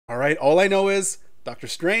Alright, all I know is Doctor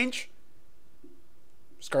Strange,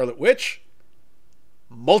 Scarlet Witch,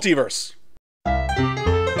 Multiverse.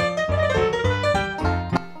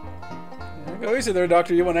 Go easy there,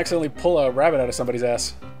 Doctor. You won't accidentally pull a rabbit out of somebody's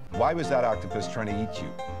ass. Why was that octopus trying to eat you?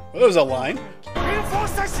 Well, there was a line.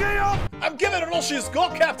 I'm giving it all she's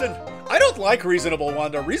got, Captain. I don't like Reasonable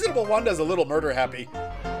Wanda. Reasonable Wanda's a little murder happy.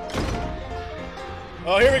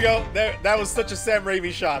 Oh, here we go. That was such a Sam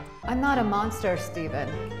Raimi shot. I'm not a monster, Steven.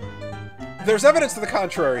 There's evidence to the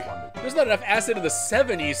contrary. There's not enough acid in the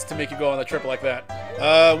 70s to make you go on a trip like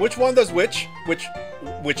that. Which Wanda's which?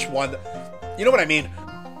 Which Wanda? You know what I mean.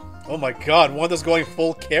 Oh my god, Wanda's going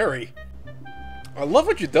full Carrie. I love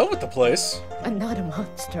what you've done with the place. I'm not a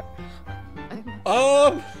monster.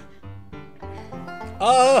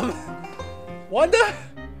 Wanda?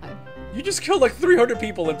 You just killed like 300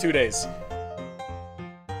 people in 2 days.